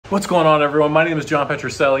What's going on, everyone? My name is John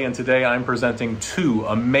Petroselli, and today I'm presenting two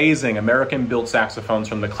amazing American-built saxophones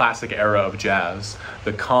from the classic era of jazz,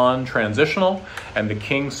 the Conn Transitional and the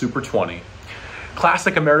King Super 20.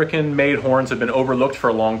 Classic American-made horns have been overlooked for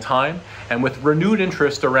a long time, and with renewed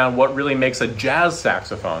interest around what really makes a jazz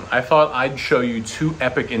saxophone, I thought I'd show you two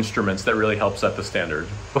epic instruments that really help set the standard.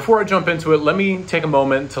 Before I jump into it, let me take a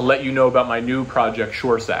moment to let you know about my new project,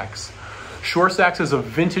 Sure Sax. Sure Sax is a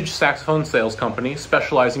vintage saxophone sales company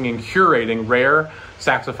specializing in curating rare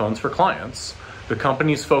saxophones for clients. The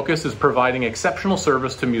company's focus is providing exceptional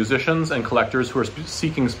service to musicians and collectors who are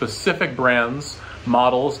seeking specific brands,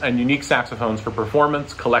 models, and unique saxophones for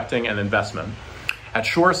performance, collecting, and investment. At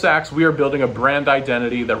Sure Sax, we are building a brand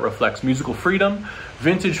identity that reflects musical freedom,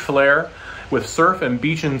 vintage flair, with surf and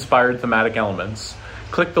beach-inspired thematic elements.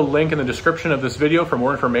 Click the link in the description of this video for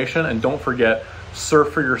more information, and don't forget,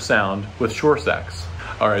 surf for your sound with Sure Sax.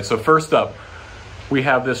 All right, so first up, we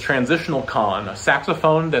have this transitional Conn, a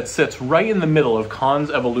saxophone that sits right in the middle of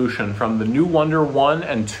Conn's evolution from the New Wonder 1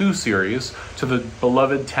 and 2 series to the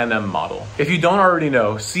beloved 10M model. If you don't already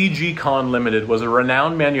know, CG Conn Limited was a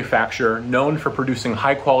renowned manufacturer known for producing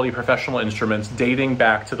high-quality professional instruments dating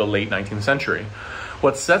back to the late 19th century.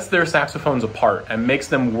 What sets their saxophones apart and makes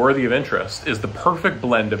them worthy of interest is the perfect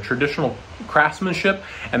blend of traditional craftsmanship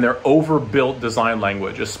and their overbuilt design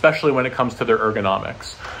language, especially when it comes to their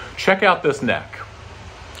ergonomics. Check out this neck.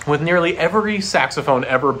 With nearly every saxophone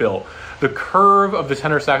ever built, the curve of the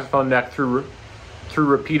tenor saxophone neck through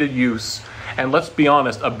repeated use, and let's be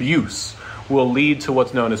honest, abuse, will lead to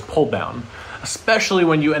what's known as pull down. Especially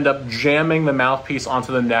when you end up jamming the mouthpiece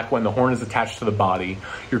onto the neck when the horn is attached to the body.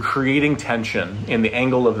 You're creating tension in the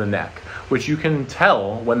angle of the neck, which you can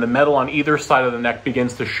tell when the metal on either side of the neck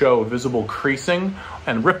begins to show visible creasing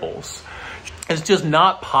and ripples. It's just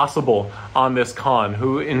not possible on this Conn,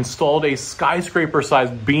 who installed a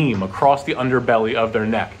skyscraper-sized beam across the underbelly of their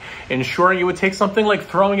neck, ensuring it would take something like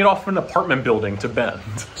throwing it off an apartment building to bend.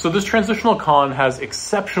 So this transitional Conn has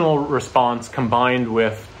exceptional response combined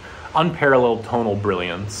with unparalleled tonal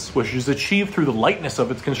brilliance, which is achieved through the lightness of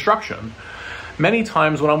its construction. Many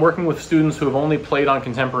times when I'm working with students who have only played on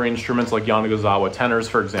contemporary instruments like Yanagisawa tenors,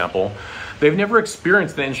 for example, they've never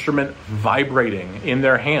experienced the instrument vibrating in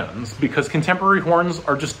their hands because contemporary horns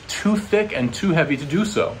are just too thick and too heavy to do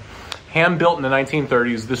so. Hand-built in the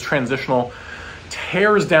 1930s, this transitional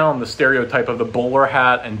tears down the stereotype of the bowler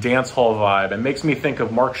hat and dance hall vibe and makes me think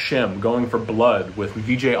of Mark Shim going for blood with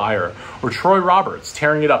Vijay Iyer, or Troy Roberts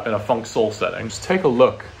tearing it up in a funk soul setting. Just take a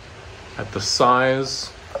look at the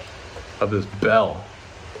size of this bell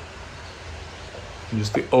and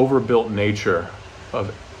just the overbuilt nature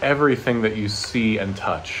of everything that you see and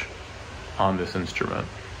touch on this instrument.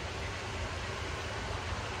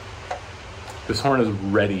 This horn is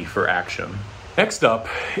ready for action. Next up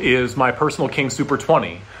is my personal King Super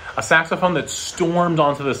 20, a saxophone that stormed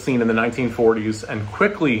onto the scene in the 1940s and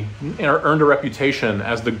quickly earned a reputation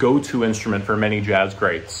as the go-to instrument for many jazz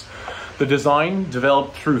greats. The design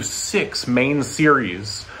developed through 6 main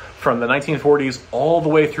series from the 1940s all the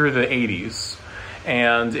way through the 80s,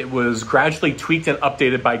 and it was gradually tweaked and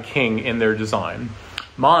updated by King in their design.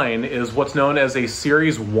 Mine is what's known as a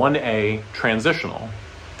Series 1A Transitional.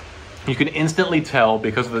 You can instantly tell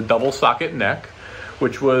because of the double socket neck,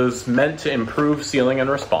 which was meant to improve sealing and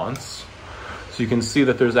response. So you can see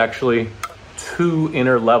that there's actually 2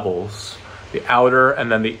 inner levels, the outer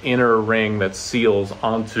and then the inner ring that seals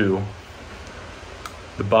onto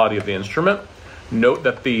the body of the instrument. Note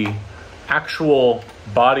that the actual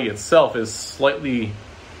body itself is slightly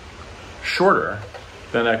shorter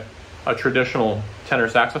than a traditional tenor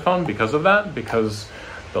saxophone because of that, because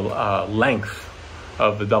the length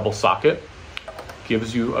of the double socket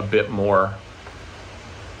gives you a bit more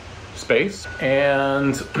space.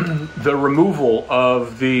 And the removal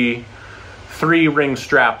of the 3-ring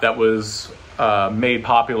strap that was made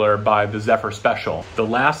popular by the Zephyr Special. The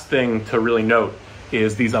last thing to really note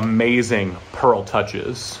is these amazing pearl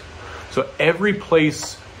touches. So every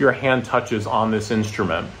place your hand touches on this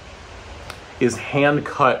instrument is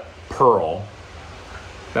hand-cut pearl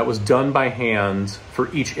that was done by hand for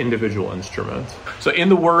each individual instrument. So in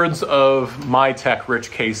the words of my tech,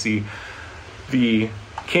 Rich Casey, the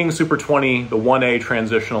King Super 20, the 1A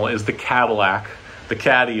Transitional, is the Cadillac, the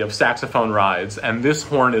caddy of saxophone rides, and this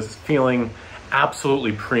horn is feeling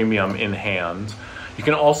absolutely premium in hand. You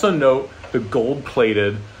can also note the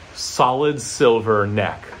gold-plated, solid silver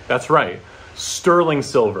neck. That's right, sterling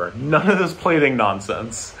silver, none of this plating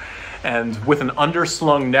nonsense. And with an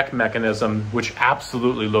underslung neck mechanism, which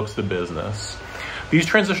absolutely looks the business. These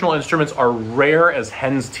transitional instruments are rare as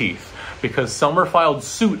hen's teeth, because Selmer filed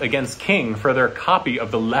suit against King for their copy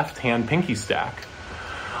of the left-hand pinky stack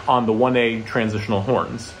on the 1A transitional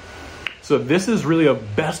horns. So this is really a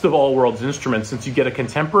best of all worlds instrument, since you get a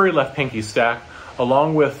contemporary left pinky stack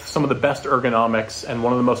along with some of the best ergonomics and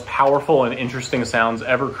one of the most powerful and interesting sounds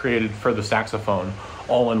ever created for the saxophone,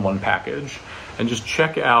 all in one package. And just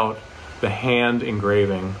check out the hand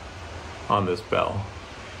engraving on this bell.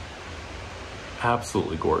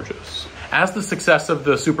 Absolutely gorgeous. As the success of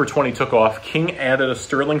the Super 20 took off, King added a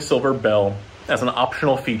sterling silver bell as an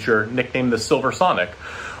optional feature nicknamed the Silver Sonic,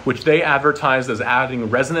 which they advertised as adding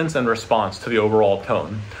resonance and response to the overall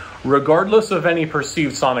tone. Regardless of any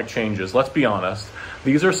perceived sonic changes, let's be honest,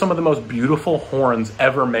 these are some of the most beautiful horns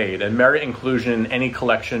ever made and merit inclusion in any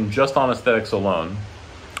collection just on aesthetics alone.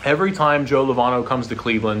 Every time Joe Lovano comes to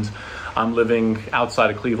Cleveland, I'm living outside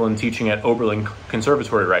of Cleveland teaching at Oberlin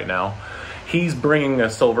Conservatory right now, he's bringing a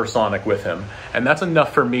Silver Sonic with him, and that's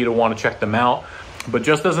enough for me to want to check them out. But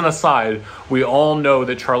just as an aside, we all know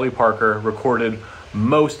that Charlie Parker recorded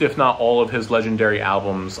most, if not all, of his legendary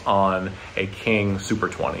albums on a King Super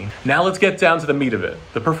 20. Now let's get down to the meat of it,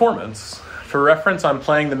 the performance. For reference, I'm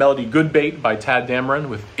playing the melody Good Bait by Tad Dameron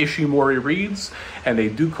with Ishimori reeds and a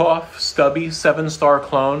Dukoff Stubby 7-star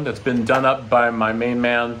clone that's been done up by my main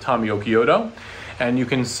man, Tommy Okioto. And you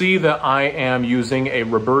can see that I am using a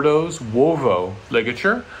Roberto's Wovo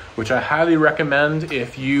ligature, which I highly recommend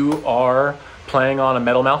if you are playing on a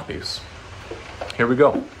metal mouthpiece. Here we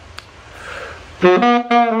go.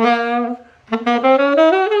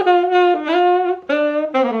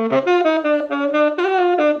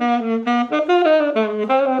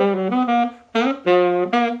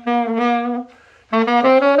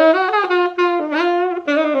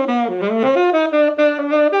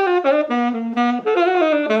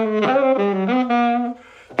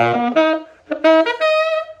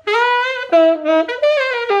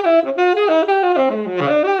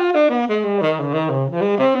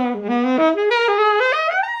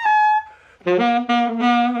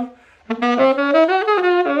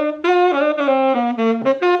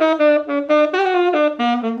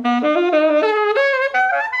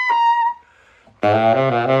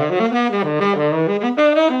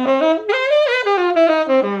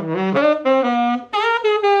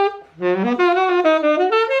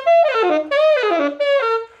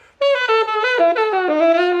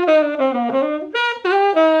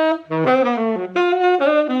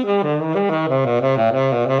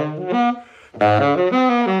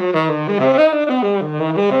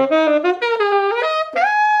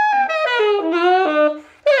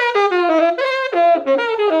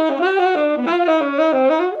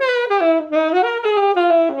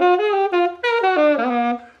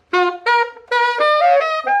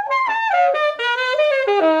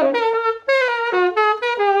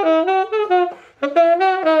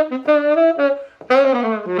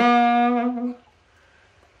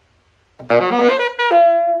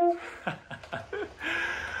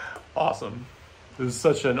 Awesome. This is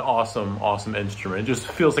such an awesome instrument. It just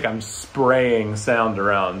feels like I'm spraying sound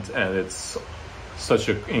around, and it's such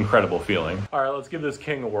an incredible feeling. All right, let's give this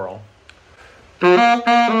King a whirl.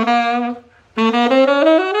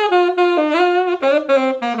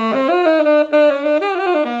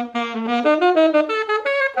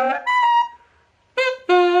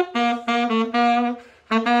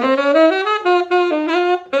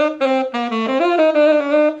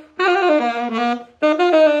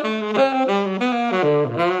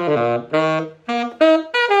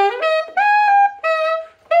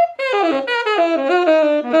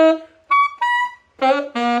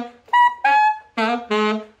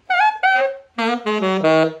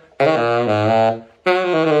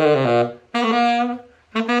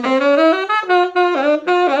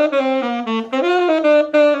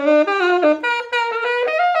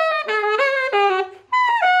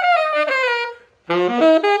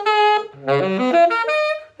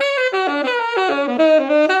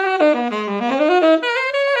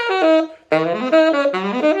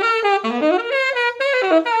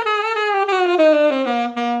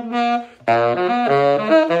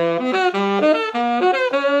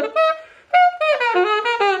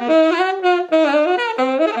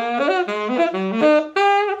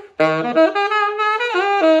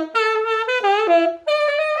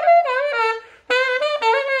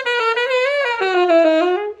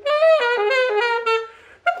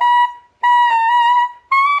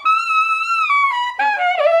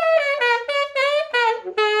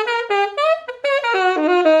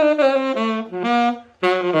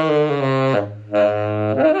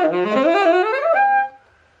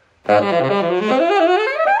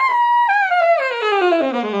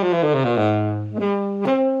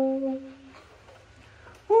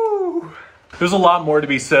 Woo! There's a lot more to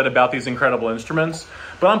be said about these incredible instruments,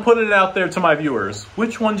 but I'm putting it out there to my viewers.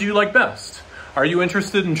 Which one do you like best? Are you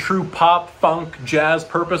interested in true pop, funk, jazz,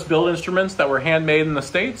 purpose-built instruments that were handmade in the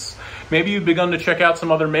States? Maybe you've begun to check out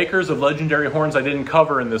some other makers of legendary horns I didn't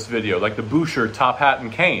cover in this video, like the Boucher, Top Hat,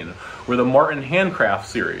 and Cane, or the Martin Handcraft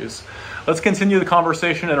series. Let's continue the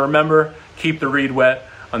conversation, and remember, keep the reed wet.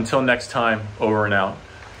 Until next time, over and out.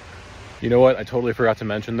 You know what? I totally forgot to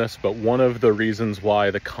mention this, but one of the reasons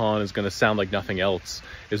why the Conn is going to sound like nothing else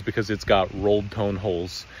is because it's got rolled tone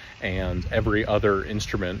holes, and every other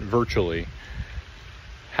instrument virtually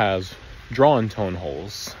has drawn tone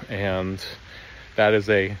holes, and that is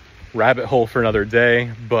a rabbit hole for another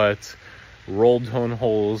day, but rolled tone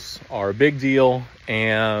holes are a big deal,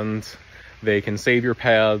 and they can save your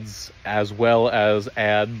pads as well as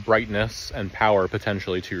add brightness and power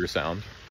potentially to your sound.